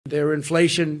Their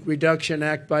Inflation Reduction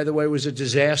Act, by the way, was a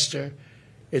disaster.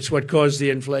 It's what caused the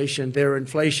inflation. Their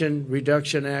Inflation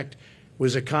Reduction Act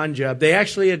was a con job. They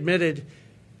actually admitted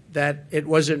that it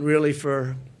wasn't really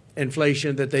for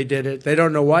inflation that they did it. They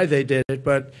don't know why they did it,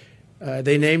 but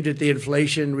they named it the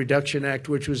Inflation Reduction Act,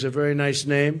 which was a very nice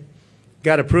name.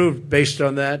 Got approved based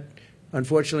on that.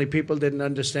 Unfortunately, people didn't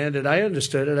understand it. I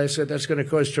understood it. I said that's going to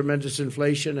cause tremendous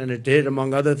inflation, and it did,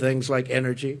 among other things like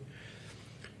energy.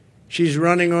 She's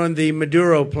running on the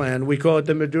Maduro plan. We call it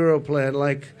the Maduro plan,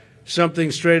 like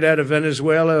something straight out of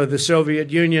Venezuela or the Soviet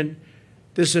Union.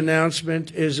 This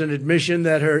announcement is an admission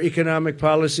that her economic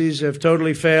policies have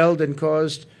totally failed and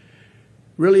caused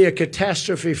really a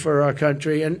catastrophe for our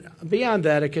country, and beyond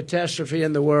that, a catastrophe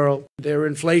in the world. Their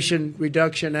Inflation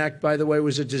Reduction Act, by the way,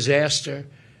 was a disaster.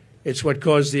 It's what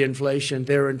caused the inflation.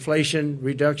 Their Inflation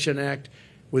Reduction Act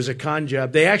was a con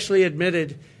job. They actually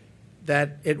admitted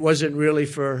that it wasn't really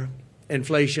for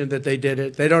inflation that they did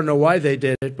it. They don't know why they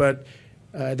did it, but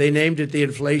they named it the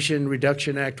Inflation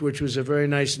Reduction Act, which was a very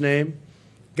nice name.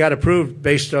 Got approved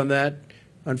based on that.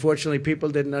 Unfortunately, people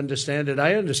didn't understand it.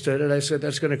 I understood it. I said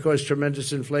that's going to cause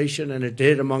tremendous inflation, and it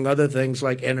did, among other things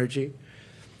like energy.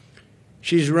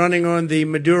 She's running on the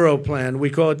Maduro plan. We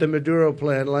call it the Maduro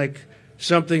plan, like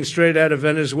something straight out of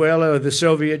Venezuela or the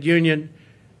Soviet Union.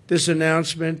 This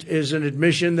announcement is an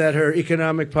admission that her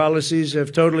economic policies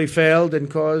have totally failed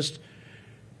and caused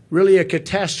really a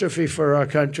catastrophe for our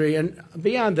country, and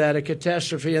beyond that, a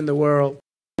catastrophe in the world.